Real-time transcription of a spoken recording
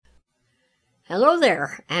Hello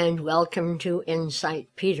there, and welcome to Insight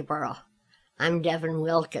Peterborough. I'm Devin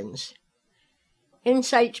Wilkins.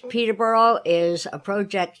 Insight Peterborough is a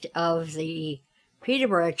project of the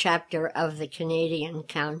Peterborough chapter of the Canadian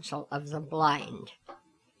Council of the Blind.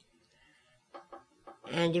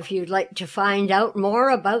 And if you'd like to find out more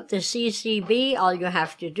about the CCB, all you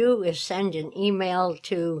have to do is send an email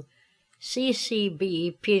to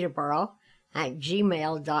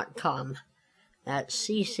ccbpeterborough@gmail.com. That's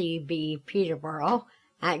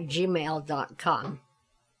ccbpeterborough@gmail.com.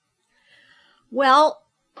 Well,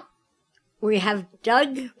 we have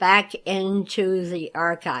dug back into the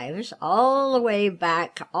archives all the way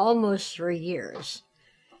back almost 3 years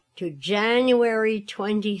to January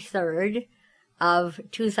 23rd of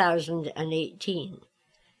 2018.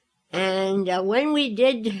 And when we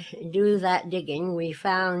did do that digging, we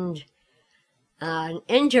found an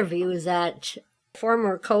interview that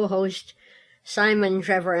former co-host Simon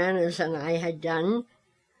Treviranus and I had done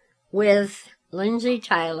with Lindsay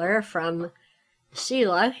Tyler from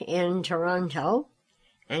CELA in Toronto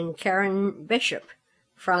and Karen Bishop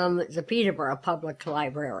from the Peterborough Public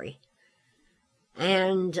Library.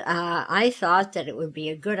 And I thought that it would be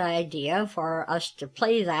a good idea for us to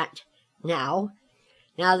play that now.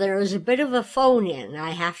 Now, there is a bit of a phone-in,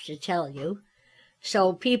 I have to tell you,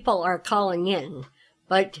 so people are calling in,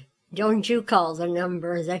 but don't you call the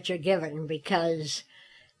number that you're given, because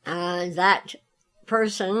that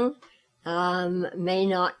person may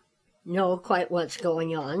not know quite what's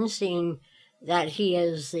going on, seeing that he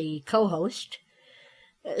is the co-host.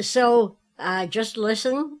 So just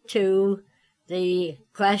listen to the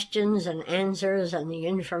questions and answers and the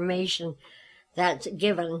information that's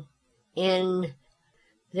given in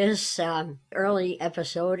this early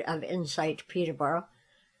episode of Insight Peterborough.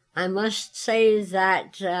 I must say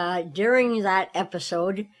that during that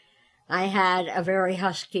episode, I had a very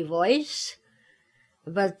husky voice,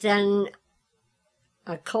 but then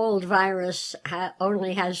a cold virus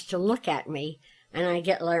only has to look at me, and I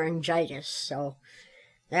get laryngitis, so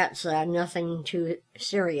that's nothing too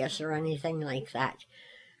serious or anything like that.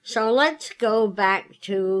 So let's go back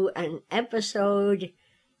to an episode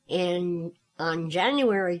on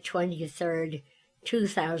January 23rd,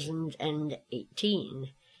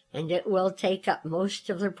 2018. And it will take up most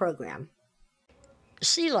of the program.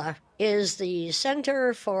 CELA is the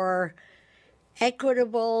Center for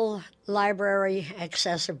Equitable Library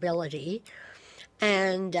Accessibility,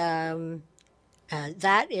 and that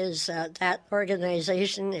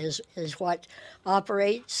organization is what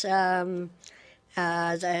operates that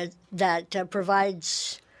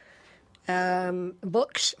provides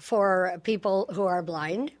books for people who are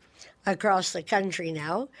blind across the country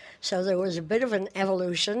now. So there was a bit of an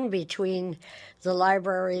evolution between the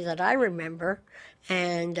library that I remember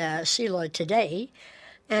and CELA today.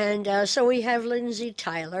 And so we have Lindsay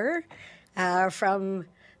Tyler from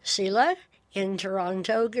CELA in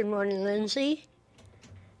Toronto. Good morning, Lindsay.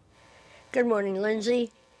 Good morning,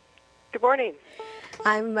 Lindsay. Good morning.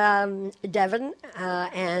 I'm Devin,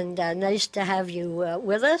 and nice to have you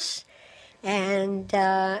with us. And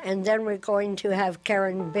then we're going to have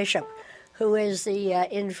Karen Bishop, who is the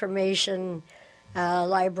information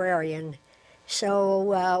librarian. So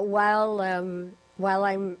while I'm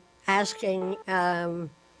asking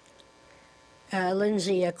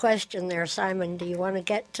Lindsay a question there, Simon, do you want to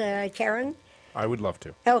get Karen? I would love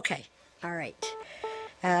to. Okay, all right.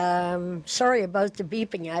 Sorry about the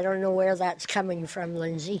beeping. I don't know where that's coming from,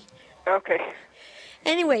 Lindsay. Okay.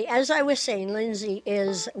 Anyway, as I was saying, Lindsay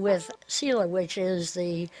is with CELA, which is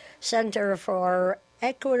the Center for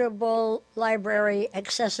Equitable Library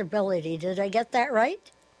Accessibility. Did I get that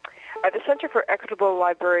right? The Center for Equitable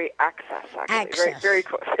Library Access, actually. Access. Very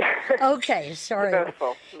close. Okay, sorry.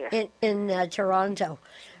 Mouthful, yeah. In Toronto.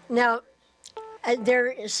 Now,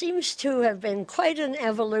 there seems to have been quite an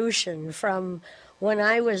evolution from when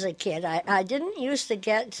I was a kid. I didn't used to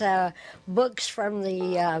get books from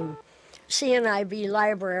the CNIB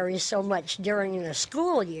library so much during the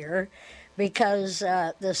school year, because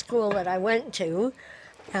the school that I went to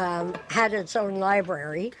had its own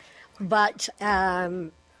library. But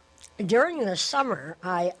during the summer,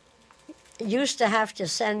 I used to have to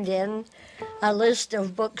send in a list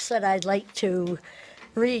of books that I'd like to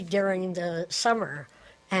read during the summer.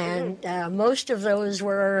 And most of those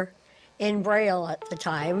were in Braille at the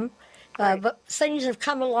time. But things have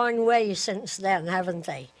come a long way since then, haven't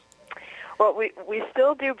they? Well, we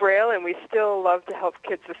still do Braille, and we still love to help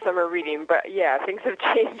kids with summer reading. But, yeah, things have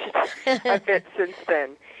changed a bit since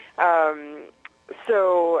then.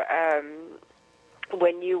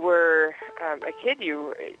 When you were a kid,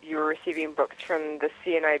 you were receiving books from the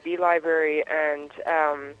CNIB library, and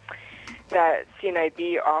that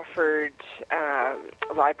CNIB offered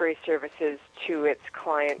library services to its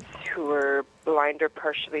clients who were blind or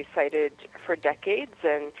partially sighted for decades,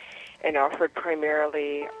 and offered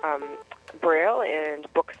primarily Braille and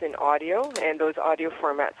books in audio. And those audio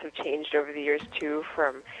formats have changed over the years too,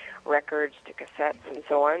 from records to cassettes and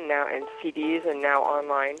so on, now and CDs and now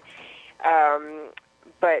online.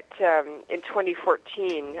 But in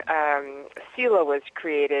 2014, CELA was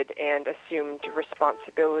created and assumed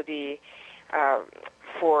responsibility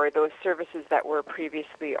for those services that were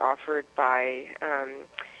previously offered by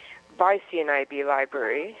CNIB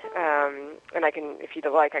Library. And I can, if you'd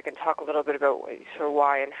like, I can talk a little bit about sort of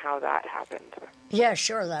why and how that happened. Yeah,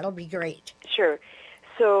 sure, that'll be great. Sure.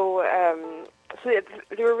 So,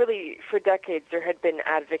 there were really, for decades, there had been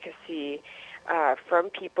advocacy from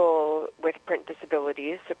people with print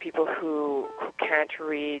disabilities, so people who can't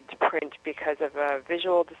read print because of a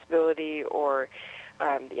visual disability or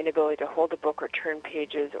the inability to hold a book or turn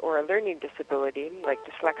pages, or a learning disability like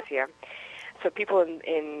dyslexia. So people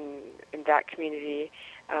in that community,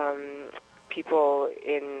 people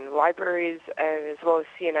in libraries, as well as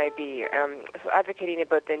CNIB, so advocating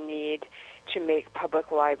about the need to make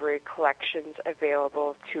public library collections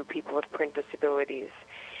available to people with print disabilities.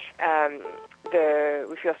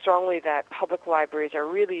 We feel strongly that public libraries are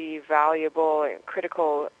really valuable and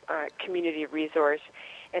critical community resource,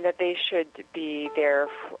 and that they should be there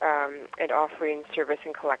and offering service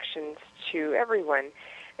and collections to everyone,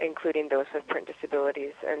 including those with print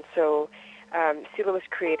disabilities. And so CELA was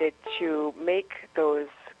created to make those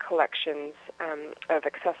collections of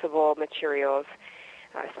accessible materials,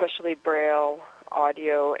 especially Braille,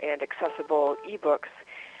 audio, and accessible ebooks,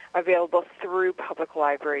 available through public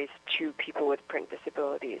libraries to people with print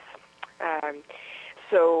disabilities.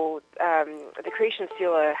 So the creation of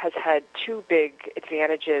CELA has had two big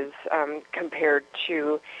advantages compared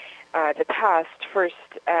to the past. First,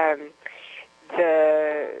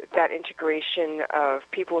 that integration of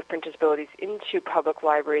people with print disabilities into public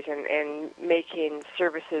libraries and making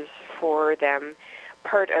services for them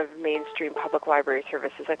part of mainstream public library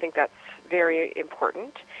services. I think that's very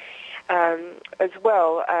important. As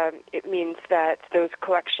well, it means that those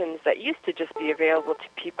collections that used to just be available to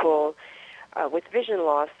people with vision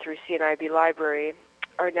loss through CNIB Library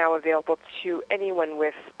are now available to anyone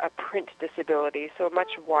with a print disability, so a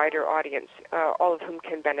much wider audience, all of whom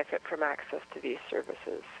can benefit from access to these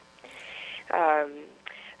services.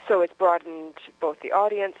 So it's broadened both the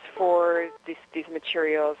audience for these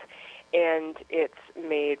materials, and it's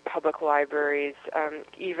made public libraries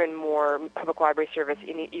public library service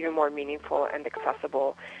even more meaningful and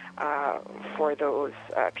accessible for those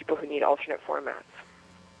people who need alternate formats.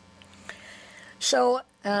 So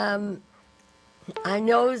I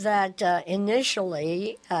know that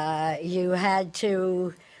initially you had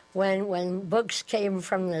to, when books came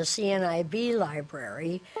from the CNIB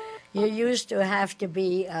library, you used to have to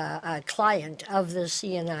be a client of the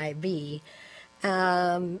CNIB.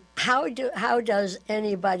 How does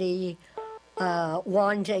anybody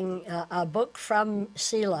wanting a book from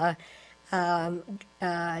CELA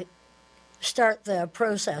start the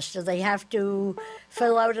process? Do they have to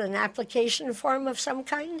fill out an application form of some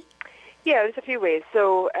kind? Yeah, there's a few ways.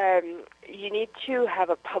 So you need to have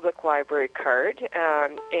a public library card,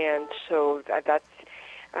 and so that's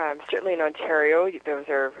certainly in Ontario. Those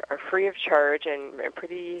are free of charge and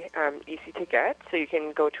pretty easy to get. So you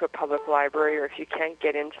can go to a public library, or if you can't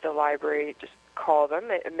get into the library, just call them.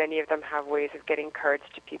 Many of them have ways of getting cards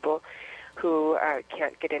to people who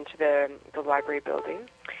can't get into the library building.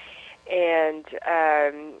 And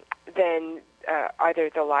then either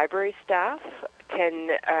the library staff can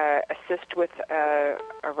assist with a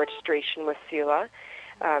registration with CELA.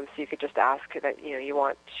 So you could just ask that you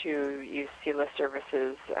want to use CELA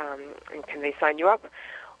services, and can they sign you up?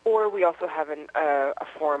 Or we also have a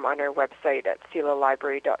form on our website at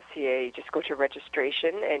celalibrary.ca. You just go to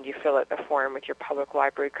registration and you fill out the form with your public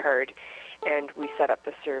library card, and we set up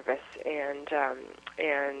the service, and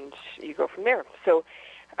you go from there. So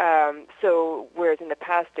whereas in the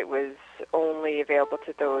past it was only available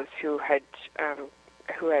to those who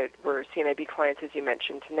were CNIB clients, as you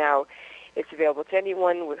mentioned, now it's available to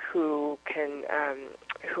anyone who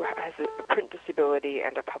has a print disability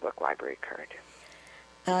and a public library card.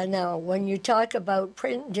 Now, when you talk about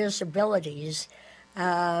print disabilities,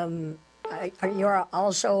 you're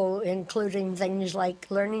also including things like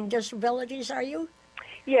learning disabilities, are you?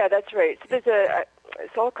 Yeah, that's right. So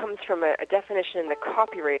this all comes from a definition in the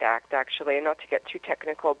Copyright Act, actually, and not to get too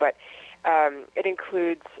technical, but it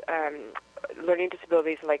includes learning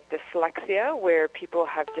disabilities like dyslexia, where people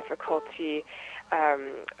have difficulty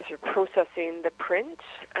sort of processing the print.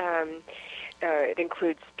 It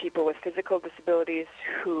includes people with physical disabilities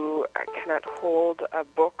who cannot hold a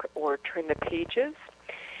book or turn the pages.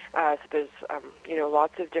 So there's,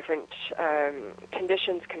 lots of different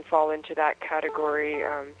conditions can fall into that category.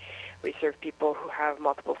 We serve people who have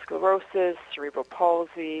multiple sclerosis, cerebral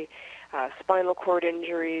palsy, spinal cord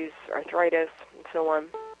injuries, arthritis, and so on.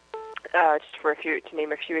 Just to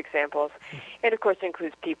name a few examples. And of course it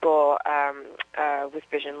includes people with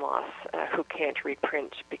vision loss who can't read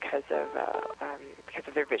print because of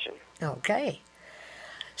their vision. Okay.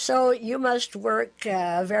 So you must work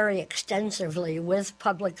very extensively with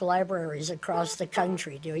public libraries across the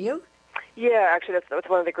country, do you? Yeah, actually that's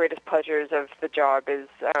one of the greatest pleasures of the job is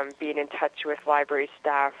being in touch with library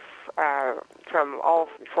staff from all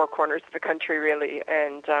four corners of the country, really,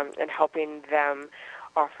 and helping them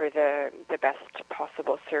offer the best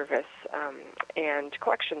possible service and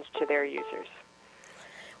collections to their users.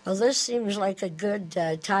 Well, this seems like a good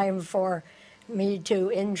time for me to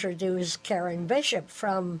introduce Karen Bishop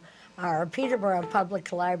from our Peterborough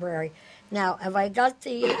Public Library. Now, have I got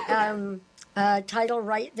the title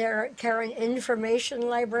right there, Karen? Information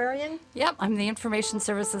Librarian? Yep, I'm the Information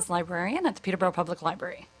Services Librarian at the Peterborough Public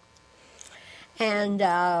Library. And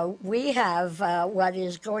we have what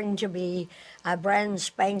is going to be a brand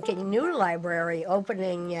spanking new library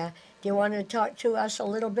opening. Do you want to talk to us a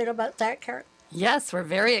little bit about that, Karen? Yes, we're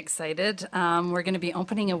very excited. We're going to be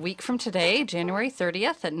opening a week from today, January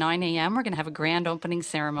 30th at 9 a.m. We're going to have a grand opening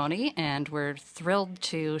ceremony, and we're thrilled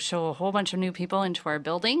to show a whole bunch of new people into our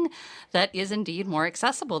building that is indeed more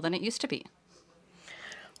accessible than it used to be.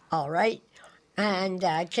 All right. And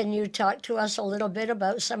can you talk to us a little bit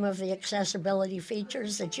about some of the accessibility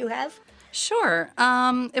features that you have? Sure.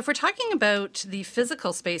 If we're talking about the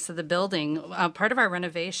physical space of the building, part of our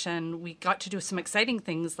renovation, we got to do some exciting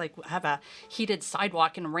things like have a heated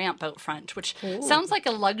sidewalk and ramp out front, which sounds like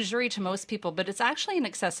a luxury to most people, but it's actually an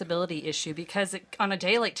accessibility issue because on a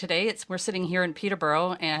day like today, we're sitting here in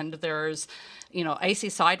Peterborough and there's icy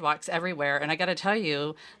sidewalks everywhere. And I got to tell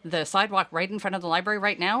you, the sidewalk right in front of the library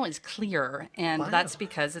right now is clear. And that's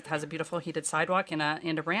because it has a beautiful heated sidewalk and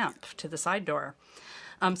a ramp to the side door.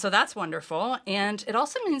 So that's wonderful. And it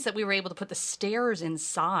also means that we were able to put the stairs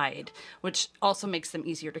inside, which also makes them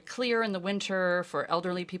easier to clear in the winter for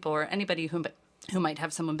elderly people or anybody who might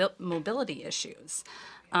have some mobility issues.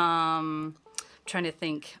 Trying to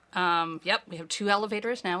think. Yep, we have 2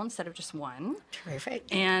 elevators now instead of just 1. Terrific.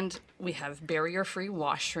 And we have barrier-free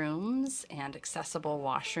washrooms and accessible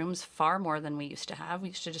washrooms, far more than we used to have. We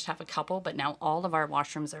used to just have a couple, but now all of our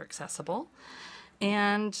washrooms are accessible.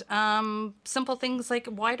 And simple things like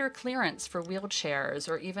wider clearance for wheelchairs,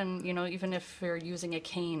 or even if you're using a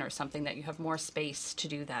cane or something, that you have more space to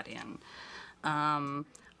do that in.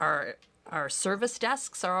 Our service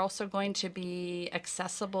desks are also going to be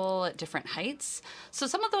accessible at different heights. So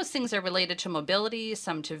some of those things are related to mobility,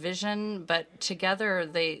 some to vision, but together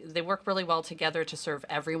they work really well together to serve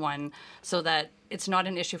everyone so that it's not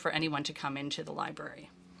an issue for anyone to come into the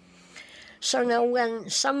library. So now when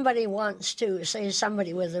somebody wants to, say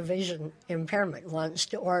somebody with a vision impairment wants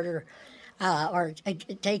to order or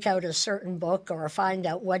take out a certain book or find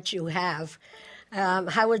out what you have,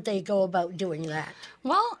 how would they go about doing that?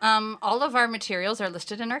 Well, all of our materials are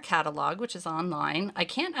listed in our catalog, which is online. I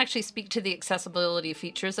can't actually speak to the accessibility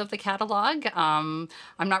features of the catalog. I'm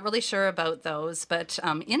not really sure about those, but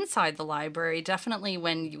inside the library, definitely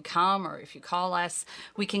when you come or if you call us,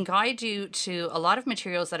 we can guide you to a lot of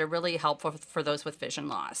materials that are really helpful for those with vision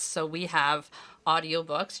loss. So we have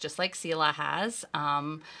audiobooks, just like Sela has,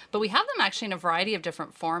 but we have them actually in a variety of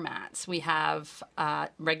different formats. We have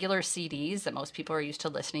regular CDs that most people are used to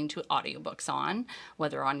listening to audiobooks on,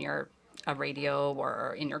 whether on a radio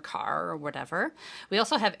or in your car or whatever. We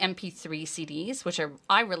also have MP3 CDs, which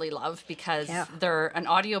I really love because they're an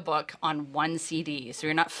audiobook on one CD. So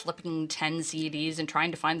you're not flipping 10 CDs and trying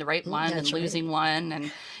to find the right one and losing one.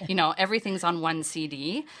 And, everything's on one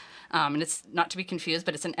CD. And it's not to be confused,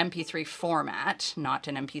 but it's an MP3 format, not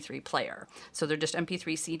an MP3 player. So they're just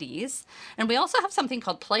MP3 CDs. And we also have something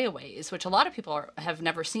called playaways, which a lot of people have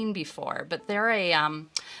never seen before. But they're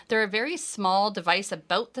a very small device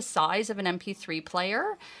about the size of an MP3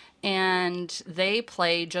 player. And they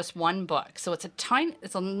play just one book. So it's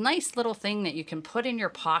a nice little thing that you can put in your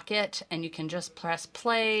pocket and you can just press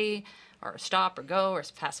play or stop or go or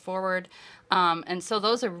fast forward. And so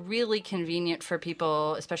those are really convenient for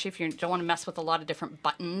people, especially if you don't want to mess with a lot of different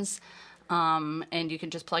buttons. And you can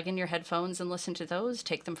just plug in your headphones and listen to those,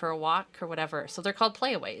 take them for a walk or whatever. So they're called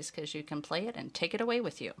playaways because you can play it and take it away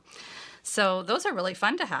with you. So those are really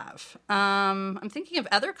fun to have. I'm thinking of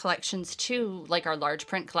other collections too, like our large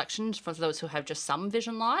print collections for those who have just some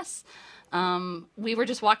vision loss. We were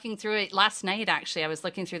just walking through it last night, actually. I was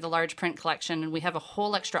looking through the large print collection, and we have a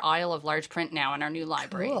whole extra aisle of large print now in our new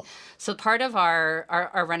library. Cool. So part of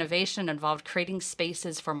our renovation involved creating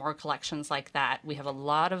spaces for more collections like that. We have a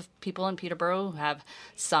lot of people in Peterborough who have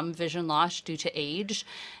some vision loss due to age,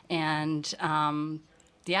 and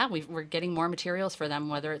we're getting more materials for them,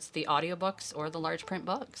 whether it's the audiobooks or the large print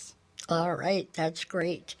books. All right, that's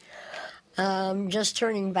great. Just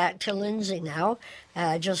turning back to Lindsay now,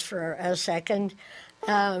 just for a second.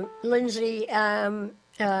 Lindsay,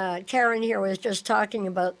 Karen here was just talking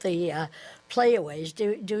about the playaways.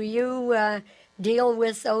 Do you deal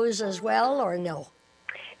with those as well, or no?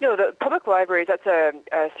 No, the public libraries, that's a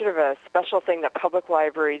sort of a special thing that public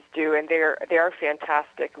libraries do, and they are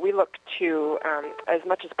fantastic. We look to, as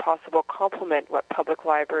much as possible, complement what public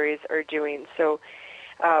libraries are doing. So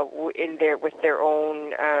with their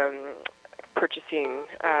own purchasing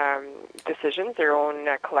decisions, their own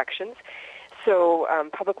collections. So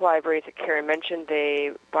public libraries, that Karen mentioned,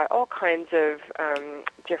 they buy all kinds of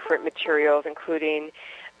different materials, including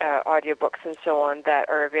audiobooks and so on, that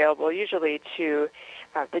are available usually to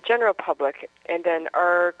the general public. And then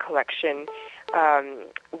our collection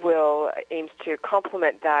aims to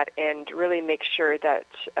complement that and really make sure that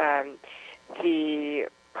the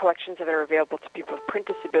collections that are available to people with print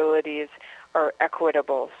disabilities are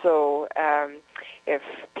equitable. So if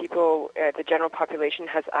people, the general population,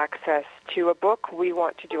 has access to a book, we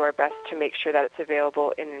want to do our best to make sure that it's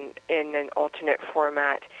available in an alternate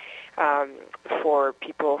format for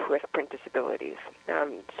people who have print disabilities.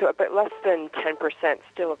 But less than 10%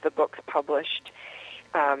 still of the books published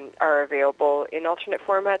are available in alternate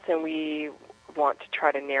formats, and we want to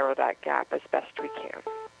try to narrow that gap as best we can.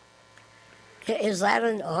 Is that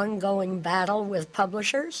an ongoing battle with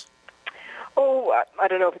publishers? Oh, I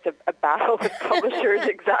don't know if it's a battle with publishers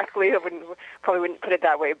exactly. I probably wouldn't put it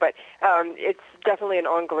that way, but it's definitely an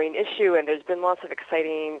ongoing issue, and there's been lots of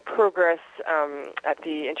exciting progress at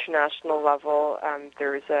the international level.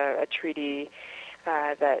 There's a treaty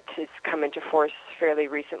that has come into force fairly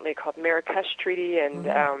recently called Marrakesh Treaty, and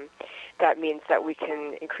that means that we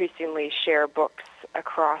can increasingly share books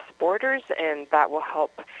across borders, and that will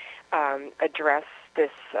help address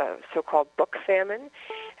this so-called book famine.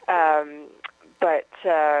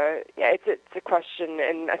 It's a question,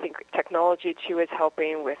 and I think technology too is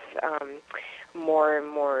helping with more and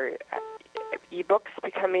more e-books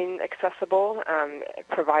becoming accessible,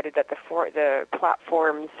 provided that the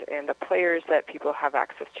platforms and the players that people have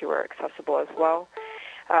access to are accessible as well.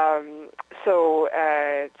 So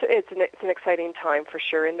it's an exciting time for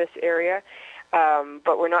sure in this area,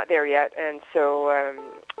 but we're not there yet, and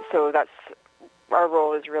so that's. Our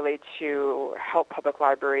role is really to help public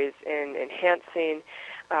libraries in enhancing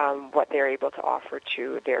what they're able to offer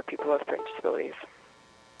to their people with print disabilities.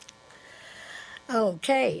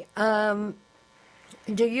 Okay.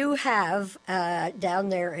 Do you have down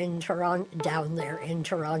there in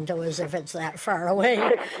Toronto, as if it's that far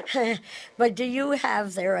away, but do you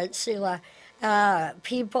have there at CELA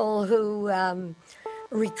people who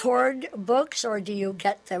record books, or do you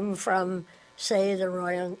get them from, say, the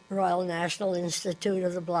Royal National Institute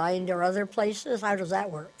of the Blind or other places? How does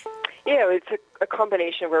that work? Yeah, it's a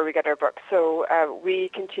combination where we get our books. So we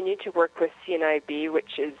continue to work with CNIB,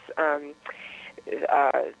 which is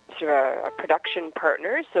sort of a production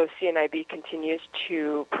partner. So CNIB continues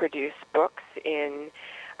to produce books in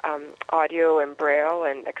audio and braille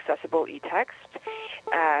and accessible e-text.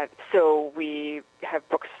 So we have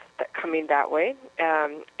books that come in that way.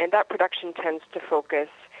 And that production tends to focus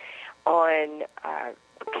on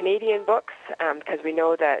Canadian books, because we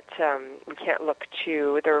know that we can't look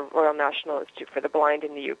to the Royal National Institute for the Blind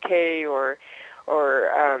in the UK or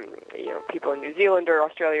people in New Zealand or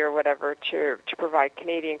Australia or whatever to provide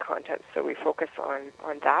Canadian content. So we focus on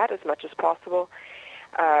that as much as possible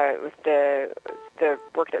with the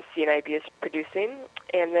work that CNIB is producing.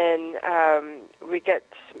 And then we get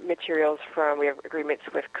materials we have agreements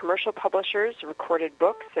with commercial publishers, Recorded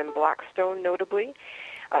Books and Blackstone notably.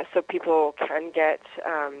 So people can get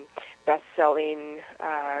best-selling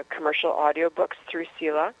commercial audiobooks through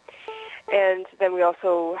CELA. And then we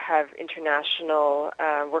also have international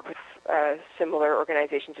work with similar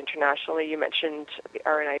organizations internationally. You mentioned the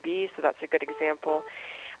RNIB, so that's a good example,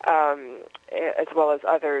 as well as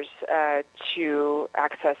others to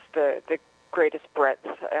access the greatest breadth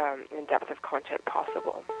and depth of content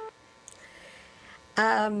possible.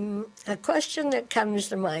 A question that comes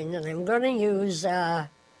to mind, and I'm going to use, I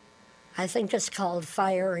think it's called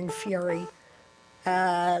Fire and Fury.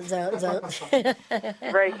 Right.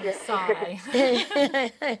 Sigh.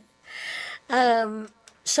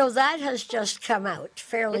 So that has just come out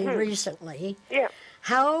fairly recently. Yeah.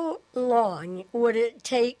 How long would it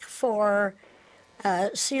take for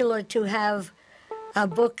CELA to have a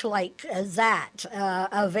book like that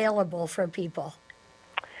available for people?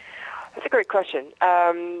 That's a great question.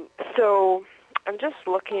 So I'm just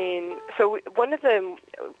looking. So one of the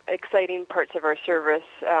exciting parts of our service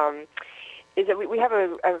is that we have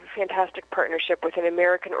a fantastic partnership with an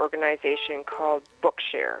American organization called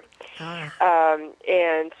Bookshare.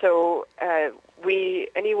 And so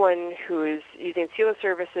anyone who's using CELA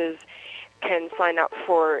services can sign up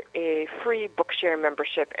for a free Bookshare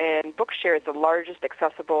membership. And Bookshare is the largest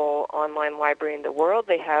accessible online library in the world.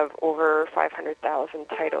 They have over 500,000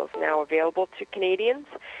 titles now available to Canadians.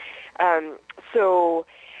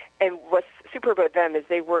 And what's super about them is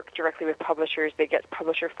they work directly with publishers. They get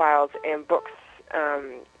publisher files, and books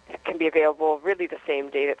can be available really the same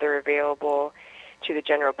day that they're available to the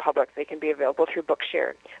general public. They can be available through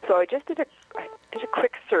Bookshare. So I just did a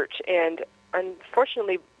quick search, and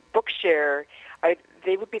unfortunately, Bookshare,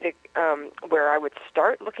 they would be the where I would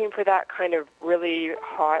start looking for that kind of really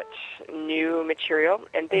hot new material,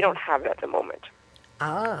 and they don't have it at the moment.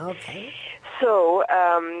 Ah, okay. So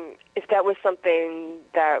if that was something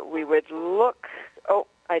that we would look...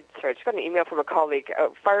 I just got an email from a colleague.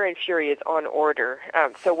 Fire and Fury is on order,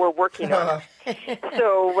 so we're working on it.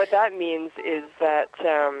 So what that means is that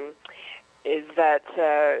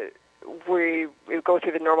we go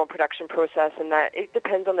through the normal production process, and that it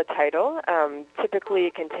depends on the title. Typically,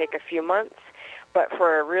 it can take a few months, but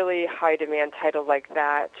for a really high-demand title like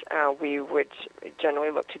that, we would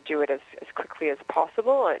generally look to do it as quickly as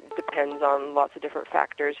possible. It depends on lots of different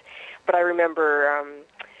factors. But I remember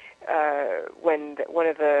when one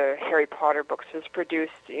of the Harry Potter books was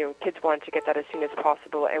produced, kids wanted to get that as soon as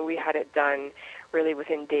possible, and we had it done really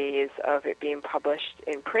within days of it being published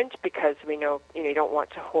in print, because we know you don't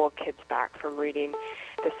want to hold kids back from reading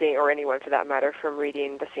the same, or anyone for that matter, from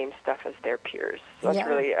reading the same stuff as their peers. So that's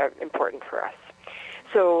really important for us.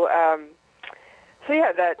 So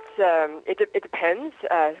that's it depends.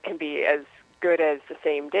 It can be as good as the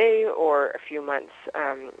same day or a few months,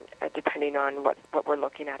 depending on what we're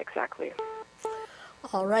looking at exactly.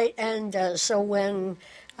 All right, and so when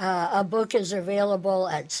a book is available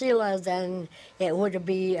at CELA, then it would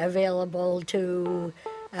be available to,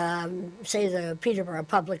 say, the Peterborough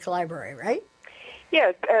Public Library, right?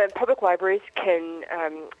 Yeah, public libraries can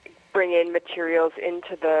bring in materials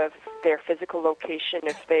into their physical location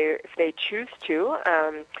if they choose to,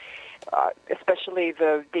 especially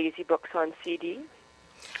the Daisy books on CD,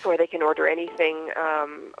 where they can order anything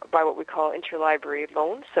by what we call interlibrary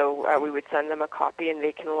loan. So we would send them a copy, and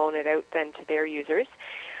they can loan it out then to their users.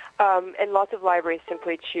 And lots of libraries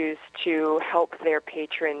simply choose to help their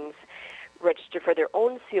patrons register for their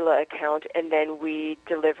own CELA account, and then we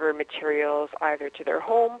deliver materials either to their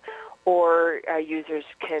home, or users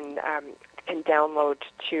can download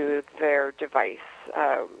to their device,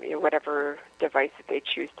 whatever device that they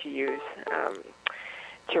choose to use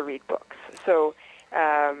to read books. So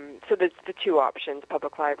there's the two options.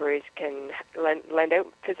 Public libraries can lend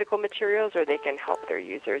out physical materials, or they can help their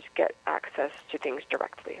users get access to things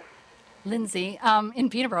directly. Lindsay, in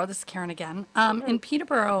Peterborough, this is Karen again. In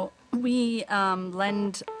Peterborough, we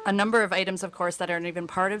lend a number of items, of course, that aren't even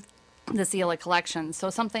part of the CELA collection. So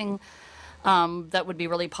something that would be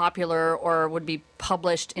really popular or would be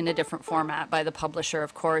published in a different format by the publisher,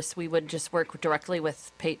 of course, we would just work directly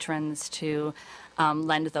with patrons to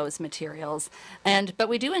lend those materials. But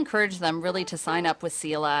we do encourage them really to sign up with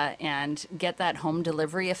CELA and get that home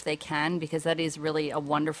delivery if they can, because that is really a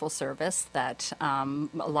wonderful service that a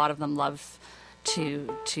lot of them love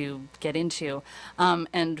to get into.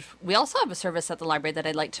 And we also have a service at the library that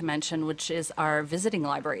I'd like to mention, which is our visiting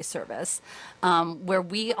library service, where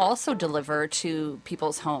we also deliver to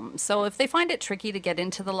people's homes. So if they find it tricky to get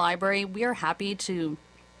into the library, we are happy to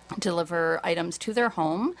deliver items to their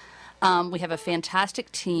home. We have a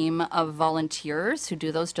fantastic team of volunteers who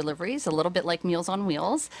do those deliveries, a little bit like Meals on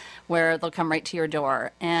Wheels, where they'll come right to your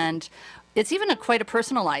door. And it's even quite a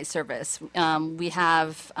personalized service. We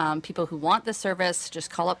have people who want the service just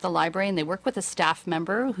call up the library, and they work with a staff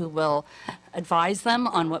member who will advise them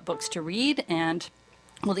on what books to read. And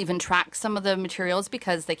We'll even track some of the materials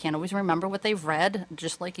because they can't always remember what they've read,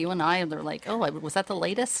 just like you and I. They're like, oh, was that the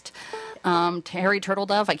latest Harry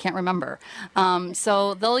Turtledove? I can't remember.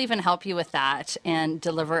 So they'll even help you with that and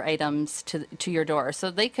deliver items to your door.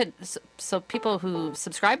 So so people who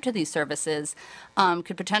subscribe to these services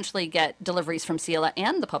could potentially get deliveries from CELA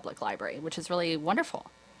and the public library, which is really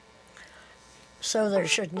wonderful. So there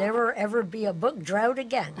should never, ever be a book drought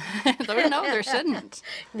again. No, there shouldn't.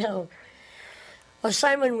 No. Well,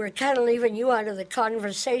 Simon, we're kind of leaving you out of the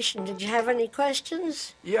conversation. Did you have any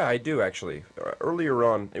questions? Yeah, I do actually. Earlier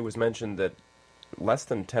on, it was mentioned that less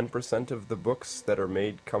than 10% of the books that are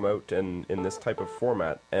made come out in this type of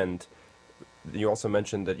format, and you also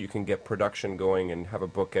mentioned that you can get production going and have a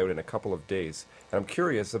book out in a couple of days. And I'm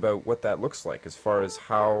curious about what that looks like as far as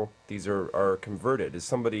how these are converted. Is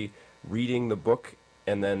somebody reading the book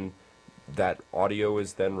and then that audio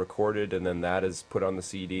is then recorded and then that is put on the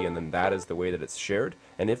CD and then that is the way that it's shared?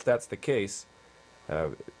 And if that's the case,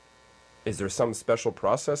 is there some special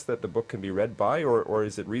process that the book can be read by, or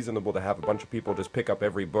is it reasonable to have a bunch of people just pick up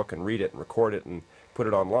every book and read it and record it and put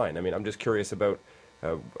it online? I mean, I'm just curious about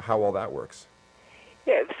how all that works.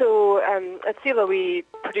 Yeah, so at CELA we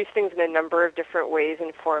produce things in a number of different ways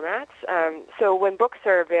and formats. So when books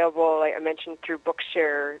are available, like I mentioned, through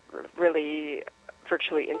Bookshare, really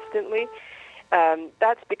virtually instantly,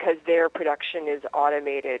 that's because their production is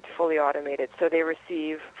automated, fully automated. So they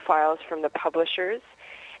receive files from the publishers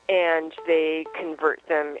and they convert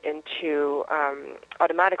them into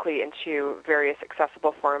automatically into various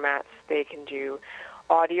accessible formats. They can do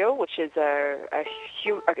audio, which is a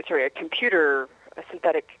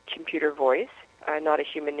synthetic computer voice, not a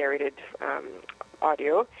human narrated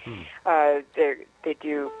audio. They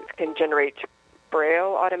can generate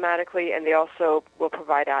Braille automatically, and they also will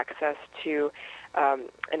provide access to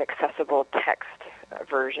an accessible text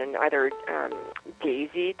version, either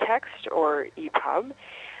DAISY text or EPUB,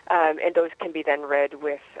 and those can be then read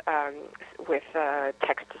with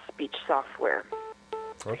text-to-speech software.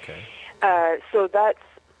 Okay. So that's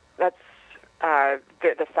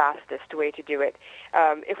the fastest way to do it.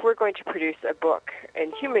 If we're going to produce a book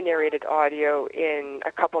in human-narrated audio in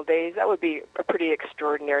a couple days, that would be a pretty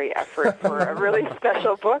extraordinary effort for a really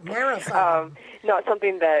special book. Marathon. Not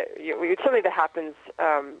something that something that happens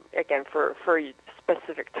again for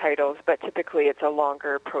specific titles, but typically it's a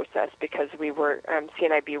longer process because we work.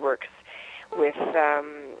 CNIB works with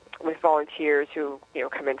volunteers who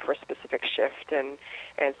come in for a specific shift, and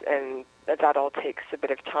that all takes a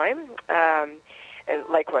bit of time. And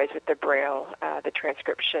likewise with the Braille, the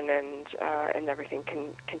transcription and everything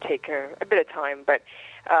can take a bit of time. But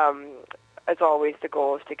as always, the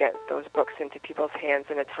goal is to get those books into people's hands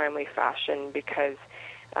in a timely fashion because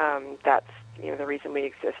that's the reason we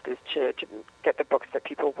exist is to get the books that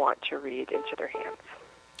people want to read into their hands.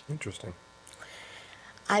 Interesting.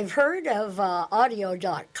 I've heard of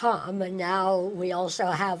audio.com, and now we also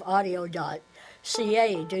have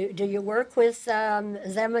audio.ca. Do you work with them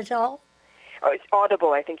at all? Oh, it's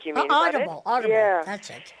Audible, I think you mean. Audible, yeah.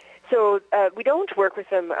 That's it. So we don't work with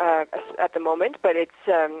them at the moment, but it's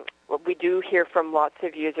we do hear from lots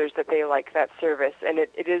of users that they like that service, and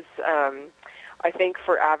it is, I think,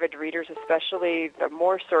 for avid readers especially, the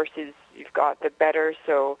more sources you've got, the better.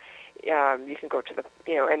 So you can go to the,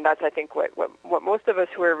 and that's, I think, what most of us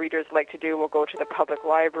who are readers like to do. We'll go to the public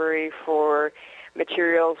library for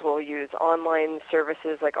materials. We'll use online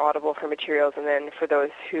services like Audible for materials, and then for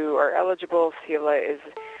those who are eligible, CELA is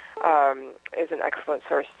an excellent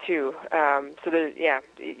source too. So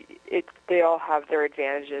they all have their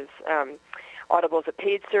advantages. Audible is a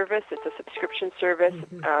paid service; it's a subscription service,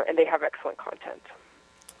 and they have excellent content.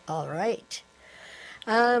 All right.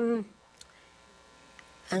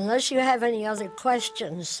 Unless you have any other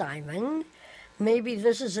questions, Simon, maybe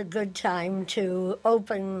this is a good time to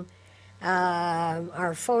open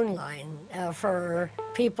our phone line for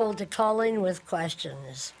people to call in with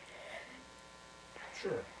questions.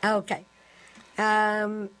 Sure. Okay.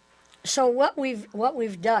 So what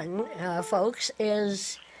we've done, folks,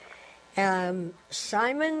 is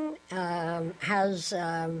Simon has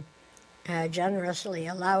generously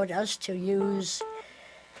allowed us to use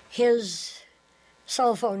his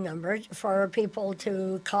cell phone number for people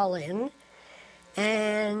to call in,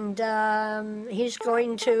 and he's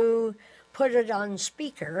going to put it on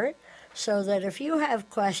speaker so that if you have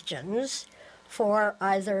questions for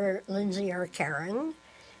either Lindsay or Karen,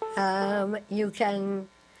 you can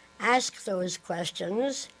ask those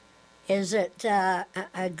questions. Is it a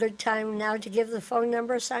good time now to give the phone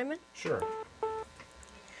number, Simon? Sure.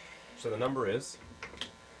 So the number is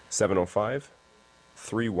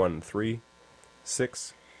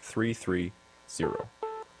 705-313-6330.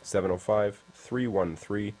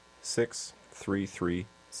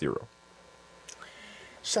 705-313-6330.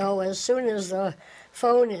 So as soon as the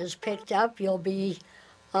phone is picked up, you'll be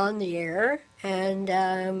on the air,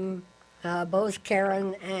 and both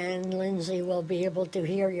Karen and Lindsay will be able to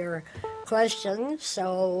hear your questions.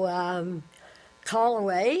 So call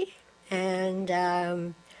away,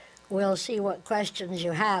 and we'll see what questions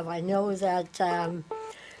you have. I know that the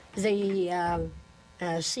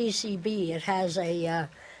CCB, it has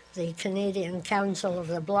the Canadian Council of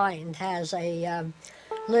the Blind has a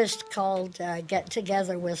list called Get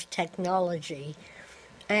Together with Technology.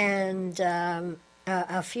 And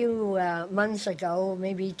a few months ago,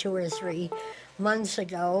 maybe 2 or 3 months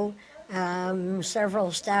ago,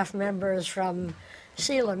 several staff members from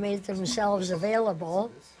CELA made themselves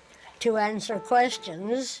available to answer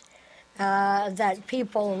questions that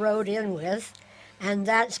people wrote in with, and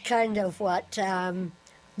that's kind of what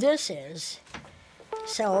this is.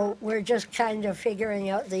 So we're just kind of figuring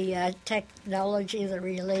out the technology, the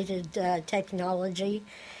related technology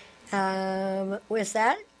with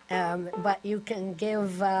that. But you can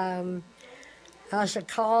give us a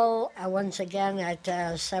call once again at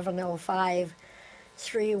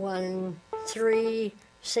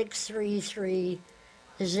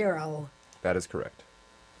 705-313-6330. That is correct.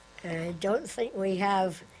 I don't think we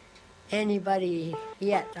have anybody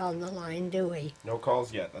yet on the line, do we? No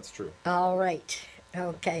calls yet, that's true. All right.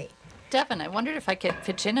 Okay. Devin, I wondered if I could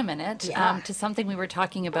pitch in a minute to something we were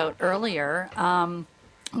talking about earlier.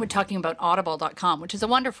 We're talking about audible.com, which is a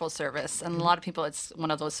wonderful service. And a lot of people, it's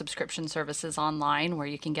one of those subscription services online where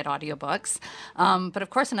you can get audiobooks. But of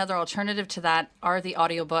course, another alternative to that are the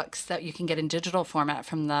audiobooks that you can get in digital format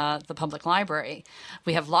from the public library.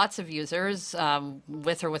 We have lots of users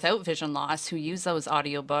with or without vision loss who use those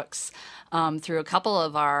audiobooks through a couple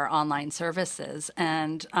of our online services.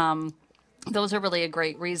 And those are really a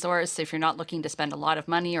great resource. If you're not looking to spend a lot of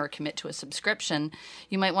money or commit to a subscription,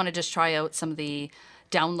 you might want to just try out some of the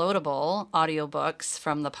downloadable audiobooks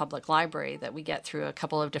from the public library that we get through a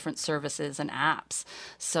couple of different services and apps.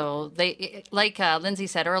 So they, like Lindsay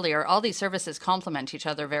said earlier, all these services complement each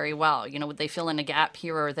other very well. You know, they fill in a gap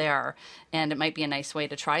here or there, and it might be a nice way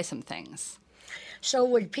to try some things. So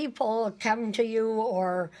would people come to you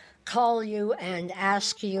or call you and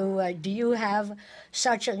ask you, do you have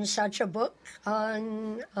such and such a book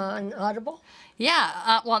on Audible?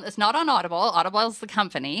 Yeah, well, it's not on Audible. Audible is the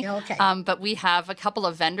company. Okay. But we have a couple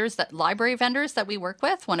of library vendors that we work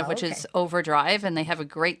with, one of which is Overdrive, and they have a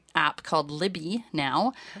great app called Libby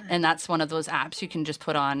now. And that's one of those apps you can just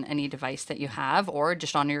put on any device that you have or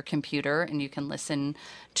just on your computer, and you can listen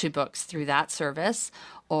to books through that service.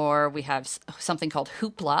 Or we have something called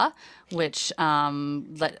Hoopla, which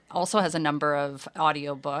also has a number of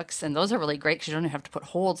audiobooks. And those are really great because you don't have to put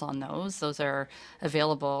holds on those. Those are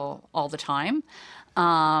available all the time.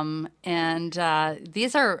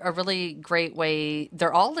 These are a really great way.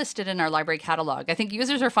 They're all listed in our library catalog. I think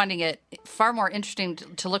users are finding it far more interesting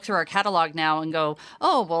to look through our catalog now and go,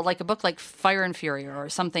 oh, well, like a book like Fire and Fury or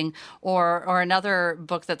something, or another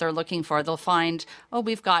book that they're looking for. They'll find, oh,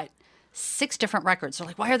 we've got 6 different records. They're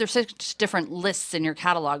like, why are there 6 different lists in your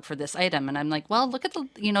catalog for this item? And I'm like, well, look at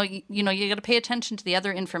you got to pay attention to the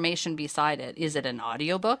other information beside it. Is it an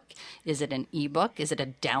audiobook? Is it an ebook? Is it a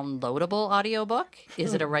downloadable audiobook?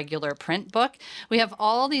 Is it a regular print book? We have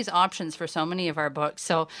all these options for so many of our books.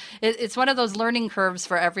 So it's one of those learning curves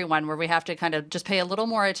for everyone where we have to kind of just pay a little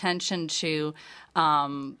more attention to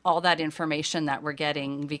all that information that we're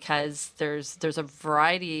getting, because there's a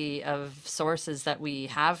variety of sources that we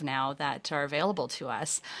have now that are available to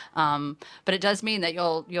us. But it does mean that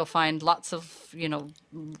you'll find lots of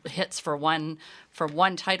hits for one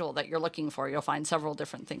title that you're looking for. You'll find several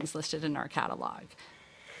different things listed in our catalog.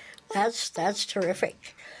 That's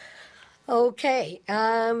terrific. Okay,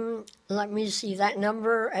 let me see that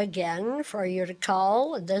number again for you to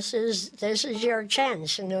call. This is your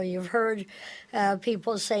chance. You've heard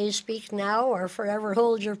people say, speak now or forever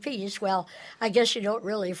hold your peace. Well, I guess you don't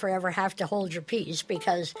really forever have to hold your peace,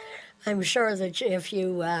 because I'm sure that if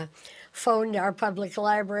you phoned our public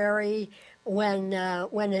library when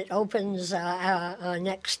it opens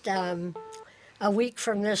next a week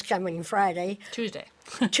from this coming Friday. Tuesday?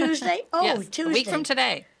 Oh, yes, Tuesday. A week from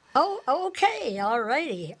today. Oh, okay, all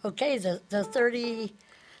righty. Okay, the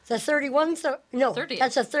 31st, no, 30th.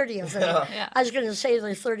 That's the 30th. Yeah. I was going to say the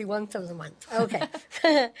 31st of the month. Okay,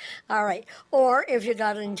 all right. Or if you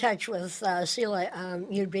got in touch with CELA,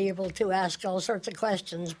 you'd be able to ask all sorts of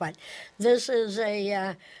questions. But this is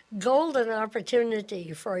a golden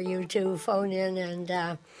opportunity for you to phone in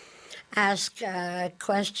and ask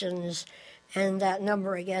questions. And that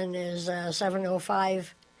number again is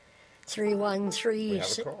 705 313. We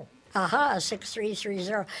have a call.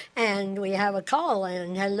 6330. And we have a call,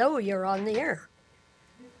 and hello, you're on the air.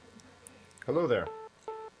 Hello there.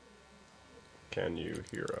 Can you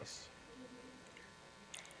hear us?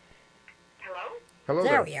 Hello? Hello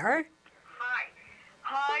There there. we are. Hi.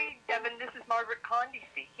 Hi, Devin. This is Margaret Condy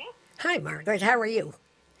speaking. Hi, Margaret. How are you?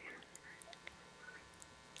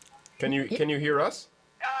 Can you hear us?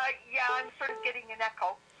 Yeah, I'm sort of getting an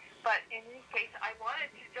echo. But in any case, I wanted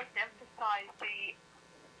to just emphasize the...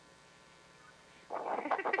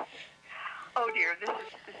 Oh dear, this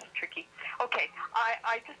is tricky. Okay,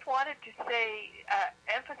 I just wanted to say,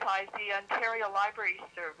 emphasize the Ontario Library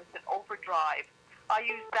Service and Overdrive. I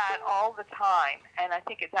use that all the time, and I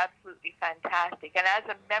think it's absolutely fantastic. And as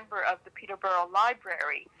a member of the Peterborough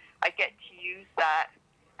Library, I get to use that,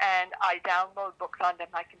 and I download books onto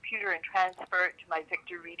my computer and transfer it to my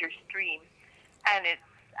Victor Reader Stream, and it's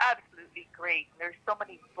absolutely great. There's so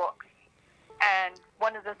many books. And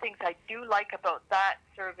one of the things I do like about that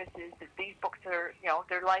service is that these books are,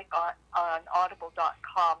 they're like on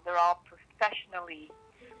audible.com. They're all professionally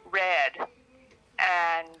read.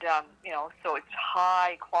 And, so it's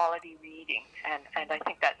high quality reading. And I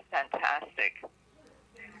think that's fantastic.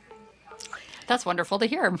 That's wonderful to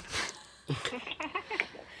hear.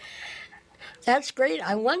 That's great.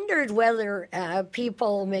 I wondered whether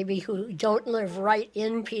people maybe who don't live right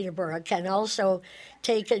in Peterborough can also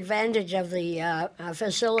take advantage of the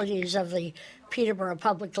facilities of the Peterborough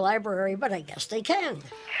Public Library, but I guess they can.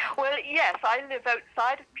 Well, yes, I live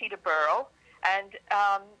outside of Peterborough, and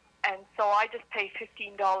so I just pay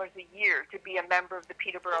 $15 a year to be a member of the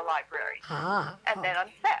Peterborough Library. And then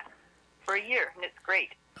I'm set for a year, and it's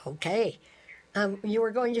great. Okay. You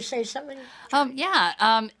were going to say something?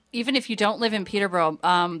 Even if you don't live in Peterborough,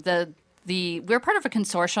 we're part of a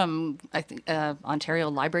consortium, I think, Ontario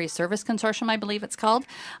Library Service Consortium, I believe it's called.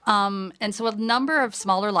 And so a number of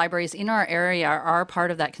smaller libraries in our area are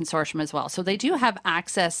part of that consortium as well. So they do have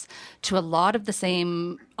access to a lot of the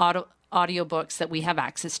same audiobooks that we have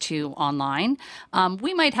access to online.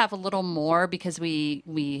 We might have a little more because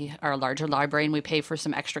we are a larger library and we pay for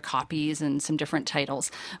some extra copies and some different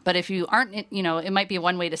titles. But if you aren't, it might be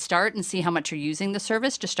one way to start and see how much you're using the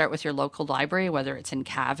service. Just start with your local library, whether it's in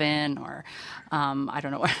Cavan or, I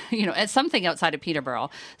don't know, it's something outside of Peterborough.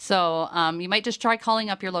 So you might just try calling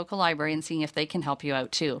up your local library and seeing if they can help you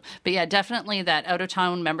out too. But yeah, definitely that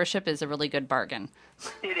out-of-town membership is a really good bargain.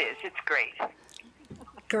 It is. It's great.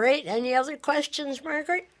 Great. Any other questions,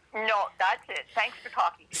 Margaret? No, that's it. Thanks for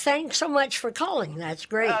talking. Thanks so much for calling. That's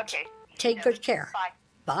great. Okay. Take good care. Bye.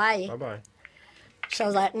 Bye. Bye-bye. So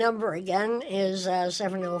that number again is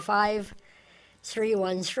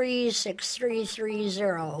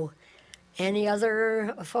 705-313-6330. Any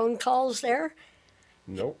other phone calls there?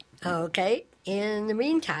 Nope. Okay. In the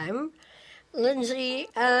meantime, Lindsay,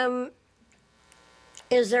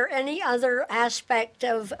 is there any other aspect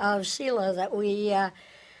of CELA that we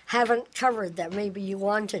haven't covered that maybe you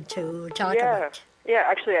wanted to talk about? Yeah,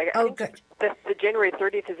 actually, I think good. the January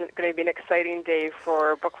 30th is going to be an exciting day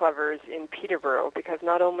for book lovers in Peterborough because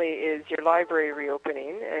not only is your library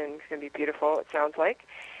reopening, and it's going to be beautiful, it sounds like,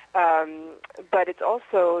 but it's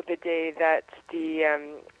also the day that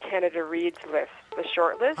the Canada Reads list, the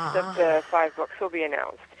short list of the 5 books will be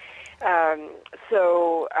announced.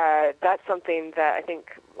 So that's something that I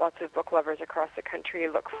think lots of book lovers across the country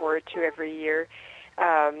look forward to every year.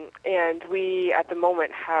 And we, at the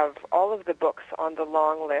moment, have all of the books on the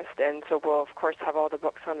long list, and so we'll, of course, have all the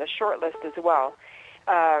books on the short list as well.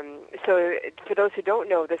 So for those who don't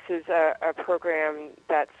know, this is a program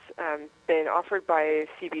that's been offered by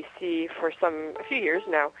CBC for a few years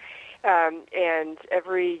now. And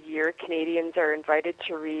every year, Canadians are invited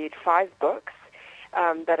to read 5 books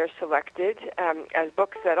that are selected as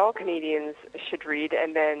books that all Canadians should read.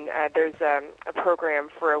 And then there's a program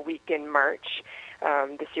for a week in March.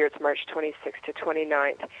 This year it's March 26th to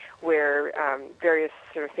 29th, where various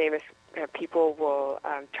sort of famous people will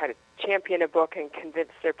try to champion a book and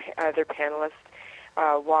convince their panelists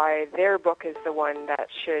why their book is the one that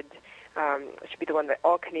should be the one that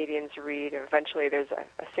all Canadians read. And eventually there's a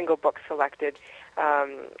single book selected,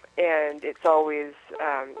 and it's always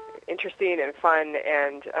interesting and fun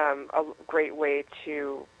and a great way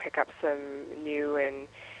to pick up some new and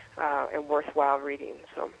worthwhile reading.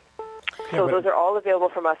 So those are all available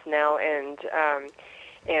from us now, and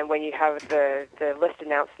when you have the list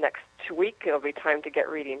announced next week, it'll be time to get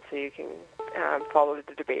reading so you can follow the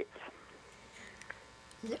debates.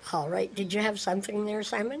 All right. Did you have something there,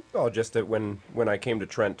 Simon? Well, just that when I came to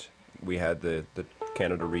Trent, we had the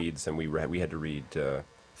Canada Reads, and we had to read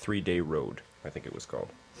 3 Day Road, I think it was called.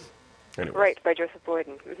 Anyways. Right, by Joseph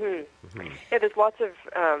Boyden. Yeah, there's lots of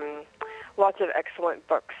excellent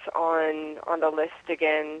books on the list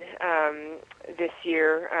again this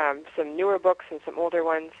year. Some newer books and some older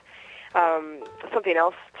ones. Something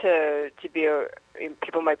else to be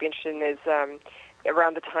people might be interested in is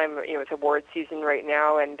around the time, it's award season right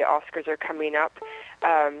now, and the Oscars are coming up.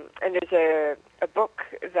 And there's a book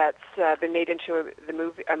that's been made into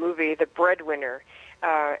a movie, The Breadwinner,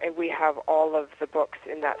 and we have all of the books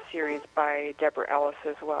in that series by Deborah Ellis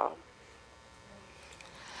as well.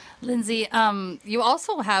 Lindsay, you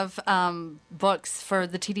also have books for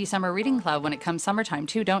the TD Summer Reading Club when it comes summertime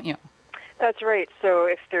too, don't you? That's right. So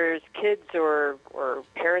if there's kids or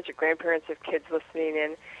parents or grandparents of kids listening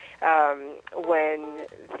in, when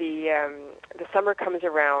the summer comes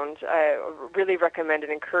around, I really recommend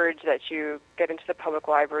and encourage that you get into the public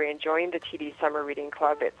library and join the TD Summer Reading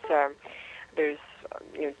Club. It's there's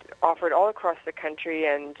offered all across the country,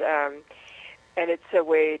 and it's a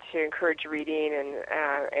way to encourage reading and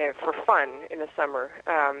for fun in the summer.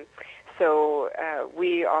 So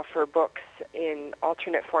we offer books in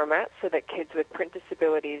alternate formats so that kids with print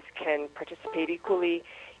disabilities can participate equally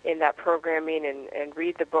in that programming and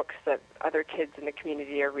read the books that other kids in the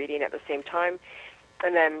community are reading at the same time.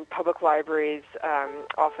 And then public libraries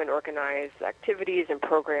often organize activities and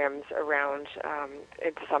programs around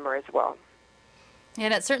in the summer as well.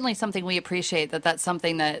 And it's certainly something we appreciate, that's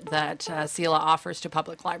something that CELA offers to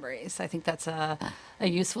public libraries. I think that's a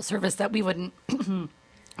useful service that we wouldn't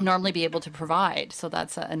normally be able to provide. So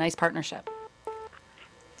that's a nice partnership.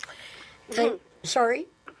 Sorry?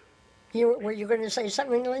 Were you going to say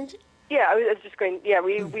something, Lindsay? Yeah, I was just going. Yeah,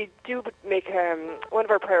 we do make one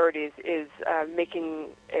of our priorities is making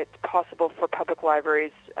it possible for public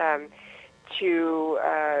libraries to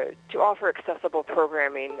offer accessible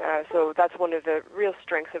programming. So that's one of the real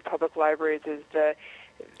strengths of public libraries is the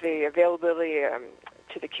availability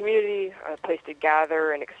to the community, a place to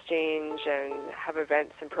gather and exchange and have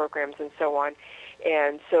events and programs and so on.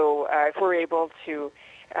 And so if we're able to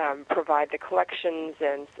provide the collections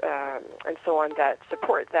and so on that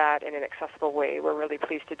support that in an accessible way, we're really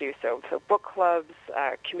pleased to do so. So book clubs,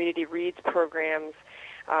 community reads programs,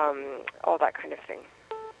 all that kind of thing.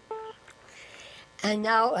 And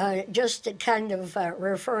now, just to kind of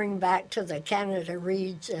referring back to the Canada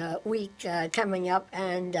Reads Week coming up,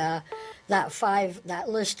 and that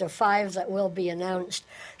list of 5 that will be announced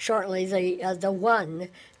shortly. The one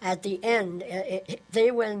at the end,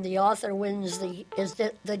 the author wins is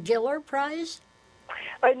it the Giller Prize?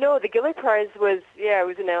 No, the Giller Prize was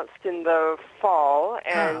announced in the fall,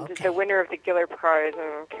 and the winner of the Giller Prize,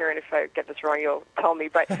 Karen, if I get this wrong, you'll tell me,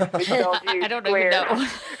 but it was Bellevue I don't Square. even know.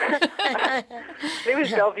 It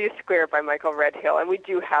was Bellevue Square by Michael Redhill, and we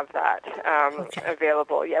do have that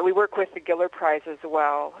available. Yeah, we work with the Giller Prize as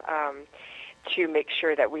well to make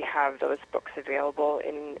sure that we have those books available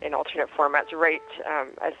in alternate formats right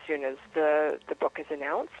as soon as the book is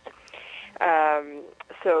announced.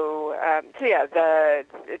 So the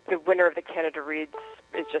winner of the Canada Reads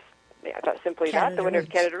is just that's simply Canada the winner Reads.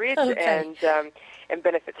 of Canada Reads, Okay. and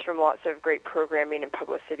benefits from lots of great programming and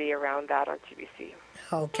publicity around that on CBC.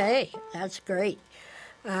 Okay, that's great.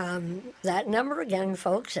 That number again,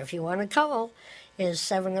 folks, if you want to call, is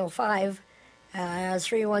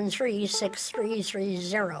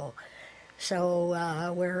 705-313-6330.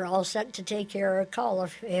 So we're all set to take your call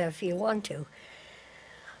if you want to.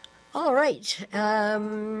 All right.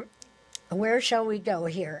 Where shall we go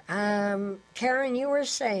here? Karen, you were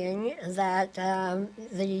saying that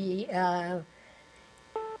the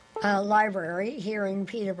library here in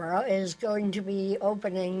Peterborough is going to be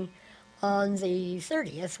opening on the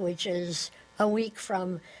 30th, which is a week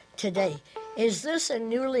from today. Is this a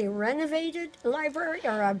newly renovated library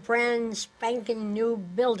or a brand spanking new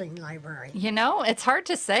building library? It's hard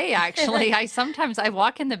to say, actually. I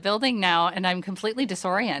walk in the building now and I'm completely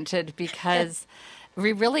disoriented because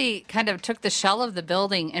we really kind of took the shell of the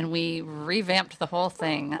building and we revamped the whole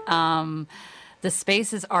thing. The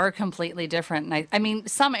spaces are completely different. And I mean,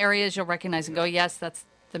 some areas you'll recognize and go, yes, that's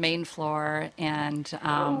the main floor. And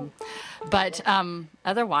but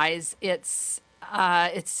otherwise, it's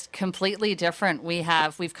completely different.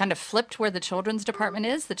 We've kind of flipped where the children's department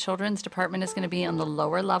is. The children's department is going to be on the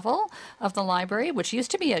lower level of the library, which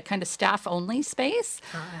used to be a kind of staff-only space.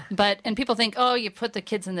 And people think, oh, you put the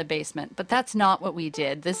kids in the basement, but that's not what we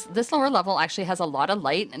did. This lower level actually has a lot of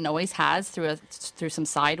light and always has through some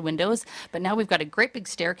side windows. But now we've got a great big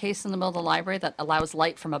staircase in the middle of the library that allows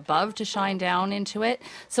light from above to shine down into it.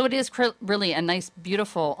 So it is really a nice,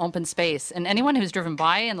 beautiful open space. And anyone who's driven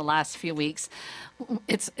by in the last few weeks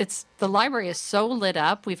It's the library is so lit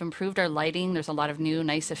up. We've improved our lighting. There's a lot of new,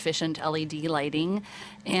 nice, efficient LED lighting,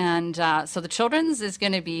 and so the children's is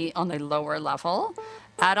going to be on the lower level.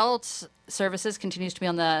 Adult services continues to be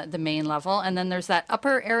on the main level, and then there's that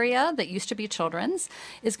upper area that used to be children's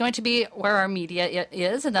is going to be where our media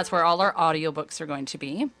is, and that's where all our audiobooks are going to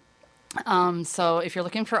be. So if you're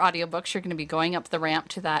looking for audiobooks, you're going to be going up the ramp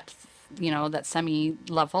to that, that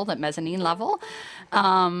semi-level, that mezzanine level.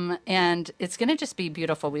 And it's going to just be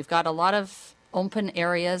beautiful. We've got a lot of open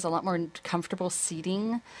areas, a lot more comfortable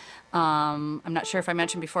seating. I'm not sure if I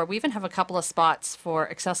mentioned before, we even have a couple of spots for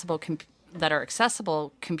accessible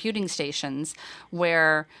computing stations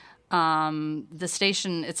where the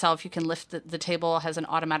station itself, you can lift the table, has an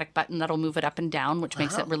automatic button that'll move it up and down, which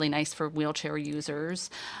makes it really nice for wheelchair users.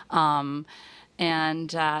 So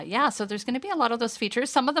there's going to be a lot of those features.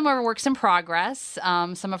 Some of them are works in progress.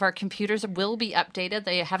 Some of our computers will be updated.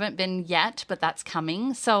 They haven't been yet, but that's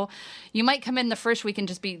coming. So you might come in the first week and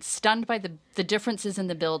just be stunned by the differences in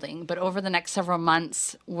the building. But over the next several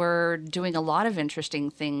months, we're doing a lot of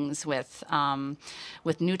interesting things with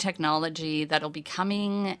new technology that'll be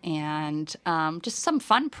coming, and just some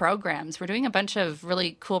fun programs. We're doing a bunch of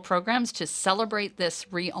really cool programs to celebrate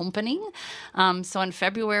this reopening. So in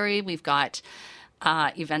February, we've got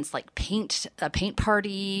events like a paint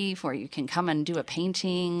party where you can come and do a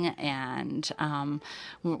painting, and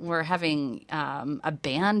we're having a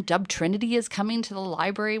band. Dub Trinity is coming to the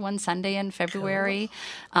library one Sunday in February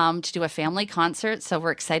to do a family concert, so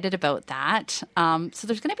we're excited about that. So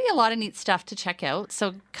there's going to be a lot of neat stuff to check out,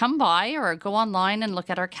 so come by or go online and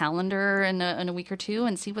look at our calendar in a week or two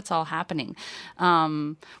and see what's all happening.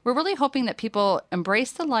 We're really hoping that people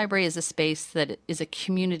embrace the library as a space that is a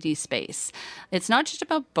community space. It's not just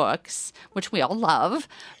about books, which we all love,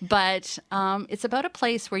 but it's about a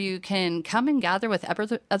place where you can come and gather with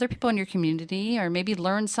other people in your community, or maybe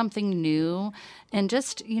learn something new, and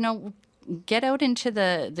just, get out into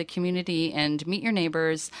the community and meet your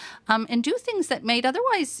neighbors, and do things that might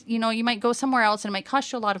otherwise, you might go somewhere else and it might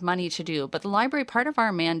cost you a lot of money to do. But the library, part of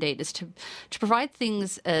our mandate is to provide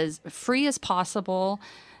things as free as possible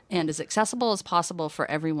and as accessible as possible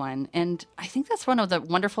for everyone. And I think that's one of the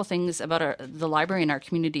wonderful things about the library in our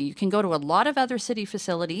community. You can go to a lot of other city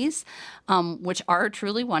facilities, which are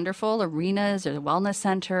truly wonderful, arenas or the wellness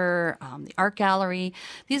center, the art gallery.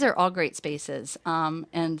 These are all great spaces.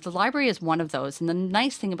 And the library is one of those. And the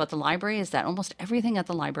nice thing about the library is that almost everything at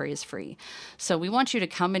the library is free. So we want you to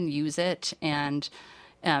come and use it and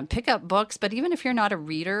pick up books, but even if you're not a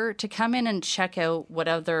reader, to come in and check out what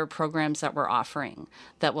other programs that we're offering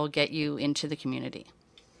that will get you into the community.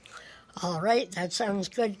 All right, that sounds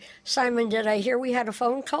good. Simon, did I hear we had a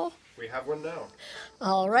phone call? We have one now.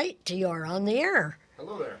 All right, you're on the air.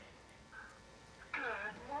 Hello there. Good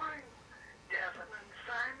morning, Devin and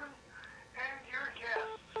Simon, and your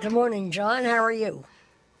guests. Good morning, John. How are you?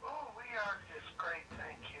 Oh, we are just great,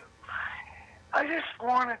 thank you. I just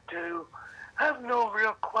wanted to have no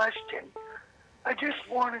real question. I just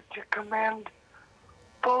wanted to commend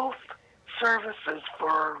both services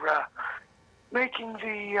for making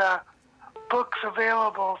the books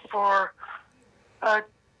available for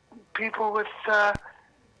people with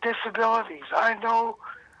disabilities. I know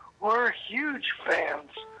we're huge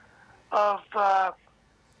fans of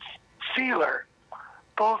Sealer.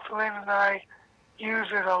 Both Lynn and I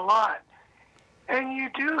use it a lot. And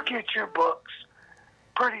you do get your books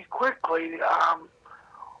pretty quickly.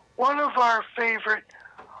 One of our favorite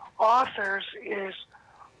authors is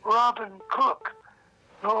Robin Cook.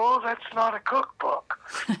 No, that's not a cookbook.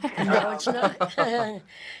 No, it's not. That's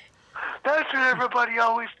what everybody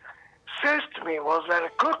always says to me. Was that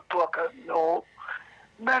a cookbook? No,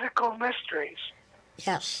 Medical Mysteries.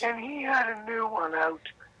 Yes. And he had a new one out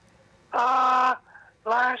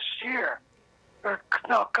last year, or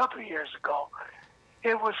no, a couple of years ago.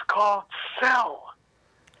 It was called Cell.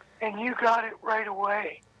 And you got it right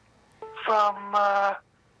away from,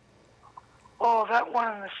 that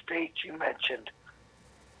one in the States you mentioned.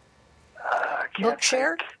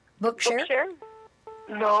 Bookshare? Bookshare? Bookshare?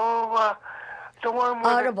 No, the one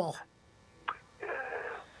where Audible.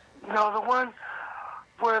 the one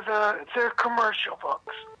where they're commercial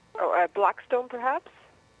books. Oh, Blackstone, perhaps?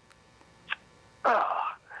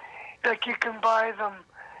 Like you can buy them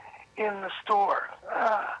in the store.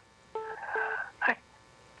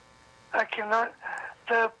 I cannot.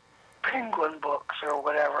 The Penguin books or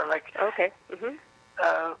whatever. Okay. Mm-hmm.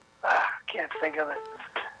 I can't think of it.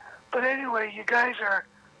 But anyway, you guys are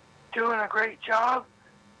doing a great job,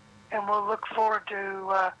 and we'll look forward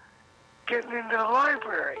to getting into the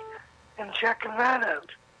library and checking that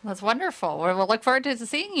out. That's wonderful. We'll look forward to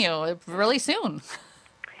seeing you really soon.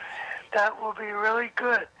 That will be really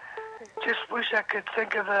good. Just wish I could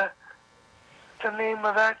think of the name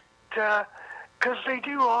of that, because they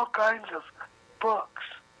do all kinds of books,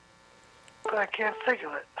 but I can't think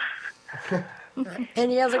of it.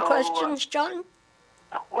 Any other So, questions, John?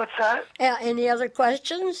 What's that? Any other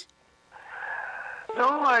questions?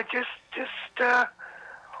 No, I just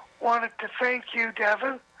wanted to thank you,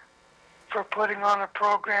 Devin, for putting on a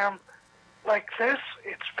program like this.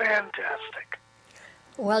 It's fantastic.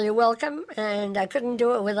 Well, you're welcome, and I couldn't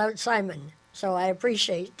do it without Simon, so we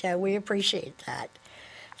appreciate that.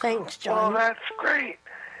 Thanks, John. Well, that's great.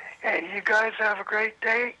 And you guys have a great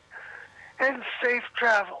day and safe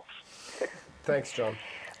travels. Thanks, John.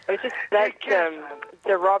 I was just that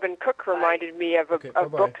the Robin Cook reminded me of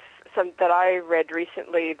books that I read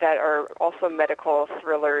recently that are also medical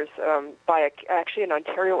thrillers by actually an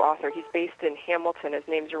Ontario author. He's based in Hamilton. His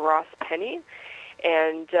name's Ross Penny,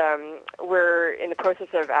 and we're in the process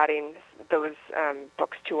of adding those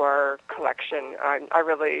books to our collection. I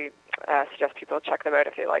really suggest people check them out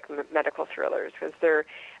if they like medical thrillers, because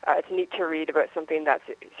it's neat to read about something that's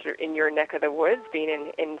sort of in your neck of the woods,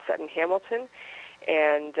 being set in Hamilton.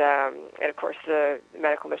 And of course, the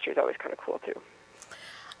medical mystery is always kind of cool, too.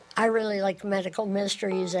 I really like medical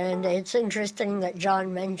mysteries, and it's interesting that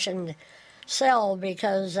John mentioned Cell,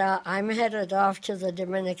 because I'm headed off to the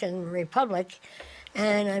Dominican Republic,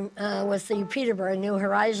 and I'm with the Peterborough New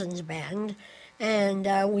Horizons Band, and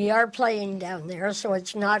we are playing down there, so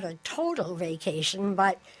it's not a total vacation,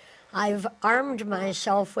 but I've armed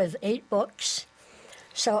myself with 8 books.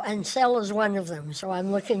 And Cell is one of them. So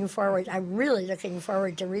I'm really looking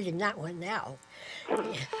forward to reading that one now.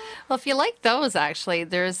 Well, if you like those, actually,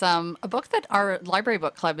 there's a book that our library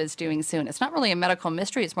book club is doing soon. It's not really a medical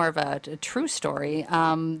mystery. It's more of a true story.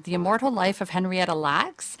 The Immortal Life of Henrietta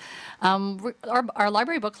Lacks. Our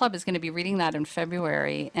library book club is going to be reading that in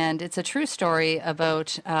February, and it's a true story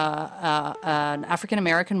about an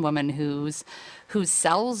African-American woman whose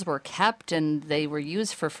cells were kept and they were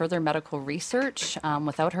used for further medical research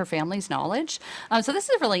without her family's knowledge. So this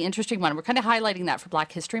is a really interesting one. We're kind of highlighting that for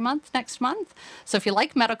Black History Month next month. So if you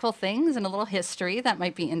like medical things and a little history, that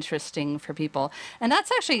might be interesting for people. And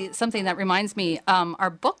that's actually something that reminds me, our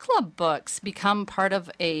book club books become part of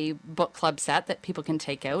a book club set that people can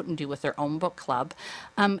take out and do with their own book club.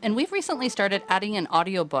 And we've recently started adding an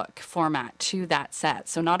audiobook format to that set.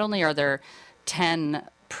 So not only are there 10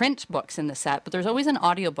 print books in the set, but there's always an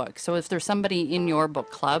audiobook. So if there's somebody in your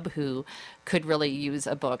book club who could really use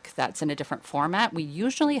a book that's in a different format, we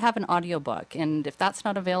usually have an audiobook. And if that's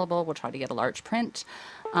not available, we'll try to get a large print.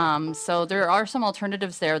 So there are some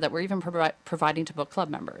alternatives there that we're even providing to book club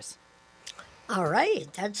members. All right.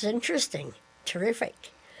 That's interesting.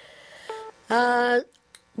 Terrific. The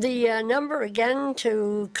number again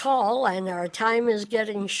to call, and our time is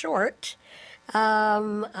getting short.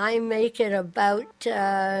 I make it about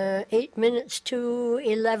 8 minutes to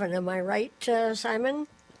 11. Am I right, Simon?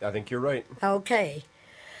 I think you're right. Okay.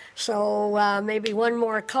 So maybe one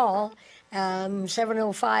more call,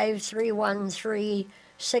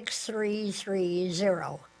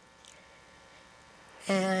 705-313-6330.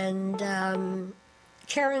 And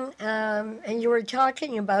Karen, and you were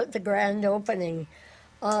talking about the grand opening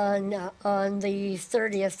on the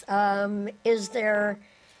 30th. Is there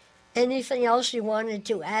anything else you wanted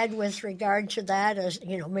to add with regard to that, as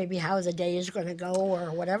maybe how the day is going to go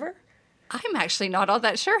or whatever? I'm actually not all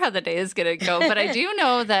that sure how the day is going to go, but I do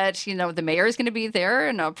know that, the mayor is going to be there,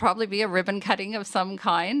 and there'll probably be a ribbon cutting of some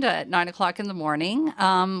kind at 9 o'clock in the morning.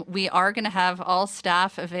 We are going to have all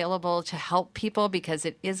staff available to help people, because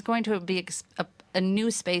it is going to be a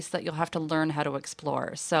new space that you'll have to learn how to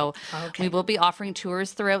explore. So we will be offering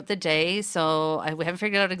tours throughout the day. So we haven't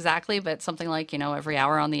figured out exactly, but something like, every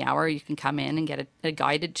hour on the hour, you can come in and get a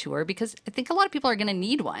guided tour, because I think a lot of people are going to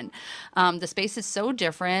need one. The space is so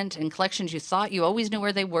different, and collections you thought you always knew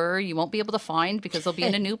where they were, you won't be able to find because they'll be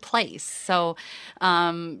in a new place. So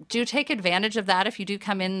do take advantage of that if you do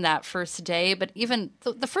come in that first day. But even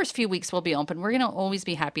the first few weeks will be open. We're going to always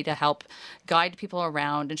be happy to help guide people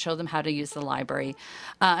around and show them how to use the library.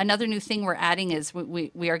 Another new thing we're adding is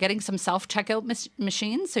we are getting some self-checkout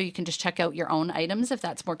machines, so you can just check out your own items if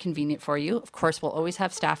that's more convenient for you. Of course, we'll always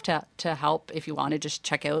have staff to help if you want to just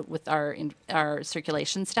check out with our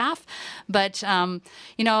circulation staff. But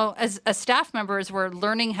as staff members, we're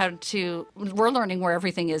learning where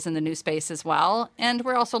everything is in the new space as well, and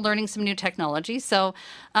we're also learning some new technology. So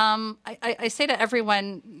I say to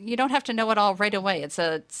everyone, you don't have to know it all right away. It's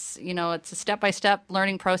a step-by-step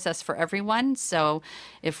learning process for everyone. So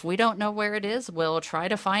if we don't know where it is, we'll try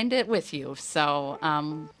to find it with you. So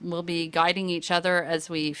we'll be guiding each other as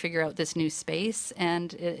we figure out this new space,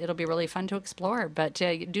 and it'll be really fun to explore. But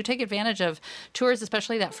do take advantage of tours,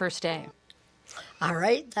 especially that first day. All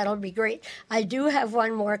right, that'll be great. I do have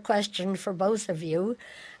one more question for both of you.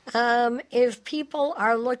 If people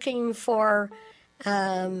are looking for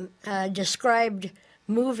described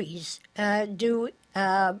movies, do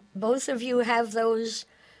both of you have those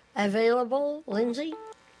available, Lindsay?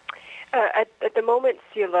 At the moment,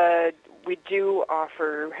 Sheila, we do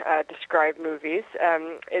offer described movies.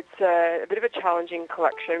 It's a bit of a challenging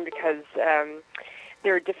collection because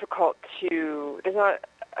they're difficult to... There's not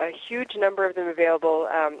a huge number of them available,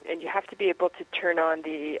 and you have to be able to turn on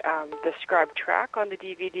the scribe track on the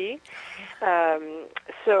DVD.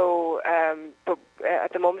 But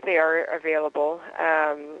at the moment they are available,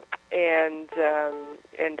 and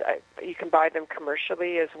you can buy them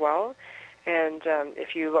commercially as well. And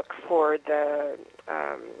if you look for the,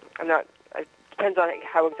 it depends on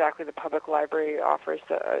how exactly the public library offers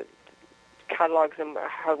the catalogs and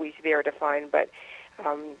how they are defined, but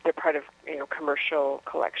they're part of commercial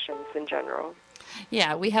collections in general.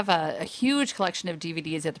 Yeah, we have a huge collection of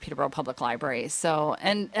DVDs at the Peterborough Public Library. So,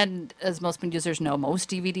 and as most users know, most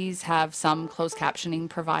DVDs have some closed captioning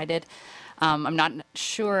provided. I'm not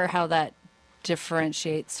sure how that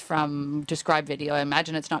differentiates from described video. I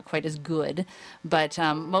imagine it's not quite as good, but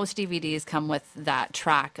most DVDs come with that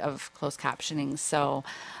track of closed captioning. So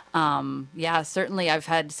certainly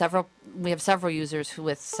we have several users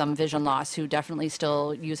with some vision loss who definitely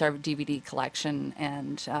still use our DVD collection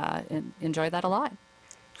and enjoy that a lot.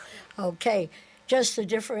 Okay. Just to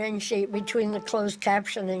differentiate between the closed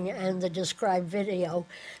captioning and the described video,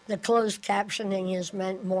 the closed captioning is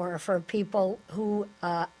meant more for people who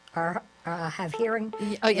have hearing.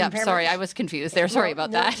 Oh, yeah. Sorry, I was confused there. Sorry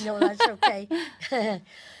about that. No, that's okay.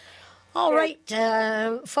 All right,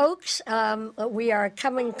 folks, we are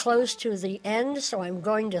coming close to the end, so I'm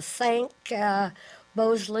going to thank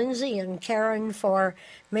both Lindsay and Karen for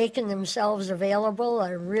making themselves available. I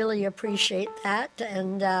really appreciate that,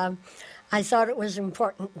 and I thought it was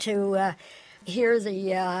important to hear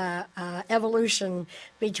the evolution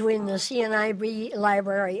between the CNIB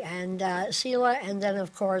library and Sheila, and then,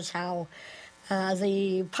 of course, how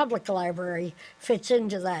the public library fits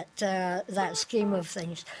into that scheme of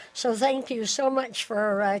things. So thank you so much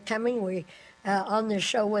for coming on the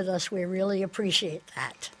show with us. We really appreciate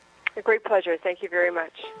that. A great pleasure. Thank you very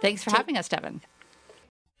much. Thanks for having us, Devin.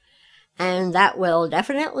 And that will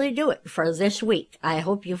definitely do it for this week. I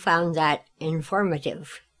hope you found that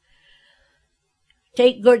informative.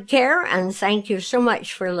 Take good care, and thank you so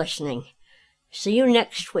much for listening. See you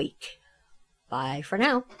next week. Bye for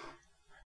now.